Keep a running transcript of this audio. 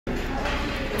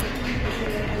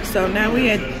So now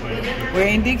we're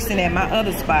in Dixon at my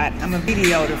other spot. I'm gonna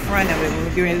video the front of it when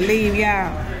we're getting to leave,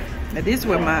 y'all. Now this is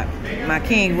where my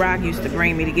King Rock used to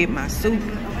bring me to get my soup.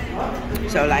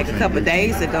 So like a couple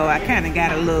days ago, I kind of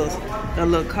got a little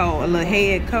cold, a little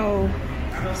head cold.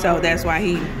 So that's why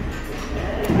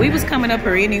we was coming up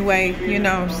here anyway, you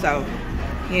know. So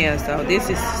yeah, so this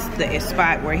is the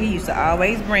spot where he used to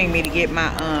always bring me to get my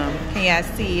can y'all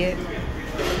see it?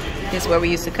 This is where we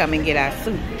used to come and get our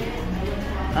soup.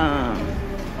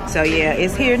 So yeah,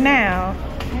 it's here now.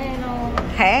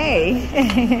 Hey.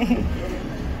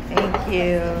 Thank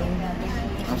you.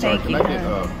 I'm sorry, can I get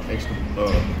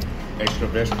extra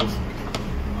vegetables,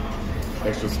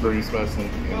 extra green spice,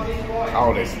 and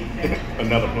all this,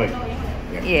 another plate?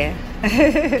 Yeah.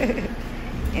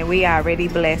 And we already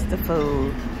blessed the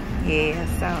food. Yeah,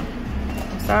 so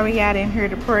I'm sorry y'all didn't hear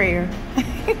the prayer.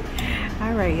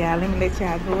 All right, y'all, let me let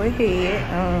y'all go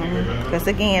ahead. Because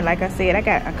again, like I said,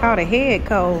 I caught a head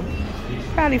cold,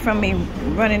 probably from me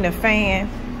running the fan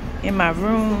in my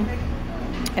room.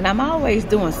 And I'm always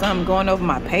doing something, going over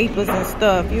my papers and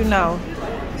stuff, you know.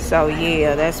 So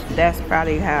yeah, that's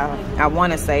probably how I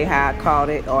want to say how I caught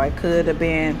it, or it could have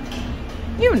been,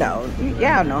 you know,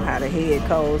 y'all know how the head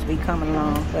colds be coming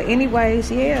along. But anyways,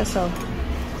 yeah, so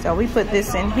we put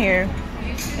this in here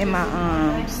in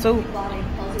my soup.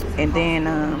 And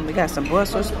then we got some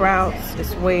Brussels sprouts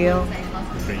as well.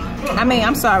 I mean,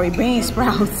 I'm sorry, bean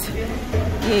sprouts.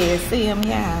 Yeah, see them,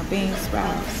 yeah, bean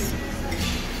sprouts.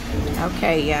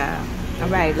 Okay, y'all. All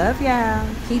right, love y'all.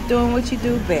 Keep doing what you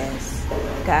do best.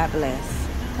 God bless.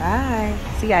 Bye.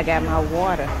 See, I got my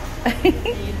water.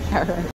 All right.